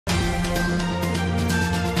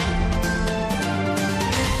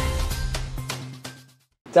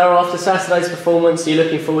Daryl, after Saturday's performance, are you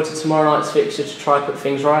looking forward to tomorrow night's fixture to try put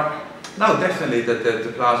things right? No, definitely.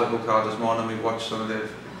 The players have looked hard this morning. We watched some of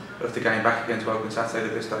the game back against Woking Saturday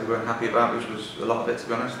that we weren't happy about, which was a lot of it, to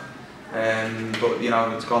be honest. But you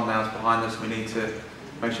know, it's gone now, it's behind us. We need to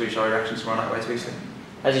make sure we show our reactions tomorrow night away to Eastleigh.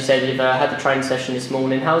 As you said, you've had the training session this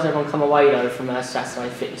morning. How's everyone come away though from Saturday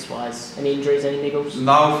fitness-wise? Any injuries, any niggles?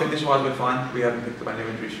 No, fitness-wise we're fine. We haven't picked up any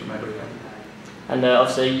injuries from that weekend. And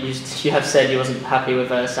obviously you have said you wasn't happy with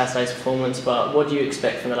Saturday's performance, but what do you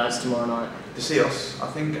expect from the lads tomorrow night? To see us, I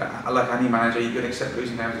think like any manager, you can accept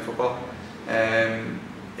losing games of football in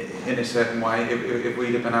a certain way. If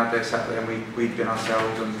we'd have been out there Saturday and we'd been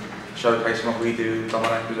ourselves and showcasing what we do,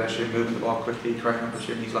 dominate possession, moving the ball quickly, creating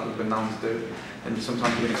opportunities like we've been known to do, and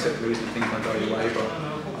sometimes you can accept losing, things don't go your way. But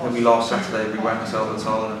when we lost Saturday, we went ourselves at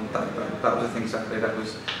all, and that was the thing Saturday that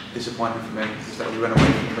was disappointing for me, is that we went away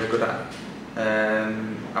from what we were good at,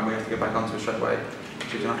 and we have to get back onto it straight away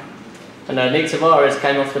Tuesday night. And Nick Tavares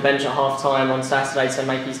came off the bench at half-time on Saturday to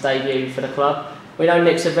make his debut for the club. We know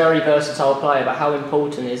Nick's a very versatile player, but how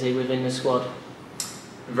important is he within the squad?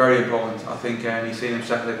 Very important. I think you've seen him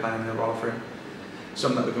Saturday playing a role for him.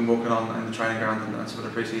 Something that we've been working on in the training ground and some of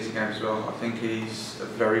the pre-season games as well. I think he's a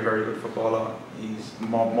very, very good footballer. He's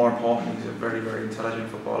more important, he's a very, very intelligent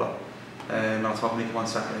footballer. And on top of Nick on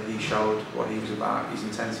Saturday, he showed what he was about, his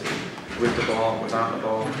intensity with the ball, without the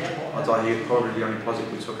ball. I thought he was probably the only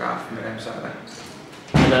positive we took out from the game Saturday.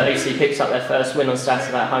 And Eastleigh picks up their first win on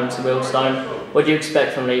Saturday at home to Eastleigh. What do you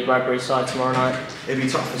expect from Lee Bradbury's side tomorrow night? It'll be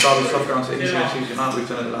tough. It's always tough going to Eastleigh Tuesday night. We've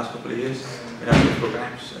done it the last couple of years. We have difficult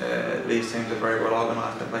games. Lee's teams are very well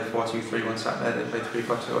organised. They play 4-2-3 one Saturday. They play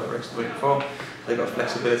 3-5-2 over the week before. They've got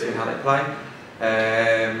flexibility in how they play.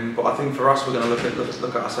 But I think for us, we're going to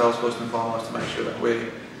look at ourselves first and foremost to make sure that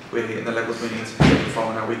we're hitting the levels we need to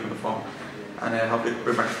perform in our weekend perform, and hopefully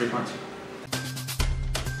bring back 3 points.